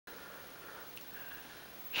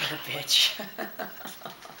a bitch.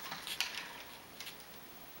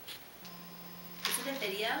 Is it a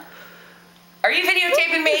video? Are you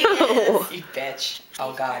videotaping me? No. You bitch.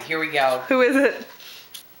 Oh God, here we go. Who is it?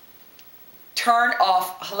 Turn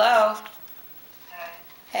off. Hello?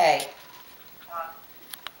 Hey.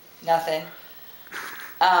 Nothing.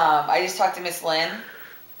 I just talked to Miss Lynn.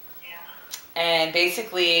 And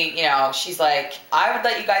basically, you know, she's like, I would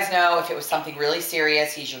let you guys know if it was something really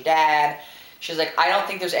serious. He's your dad. She's like, I don't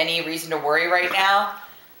think there's any reason to worry right now.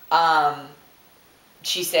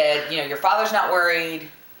 She said, you know, your father's not worried.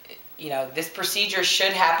 You know, this procedure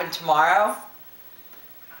should happen tomorrow,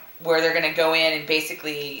 where they're going to go in and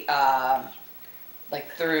basically,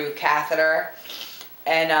 like through catheter.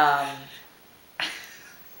 And,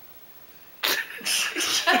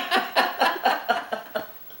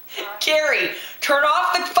 Carrie, turn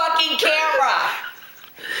off the fucking camera.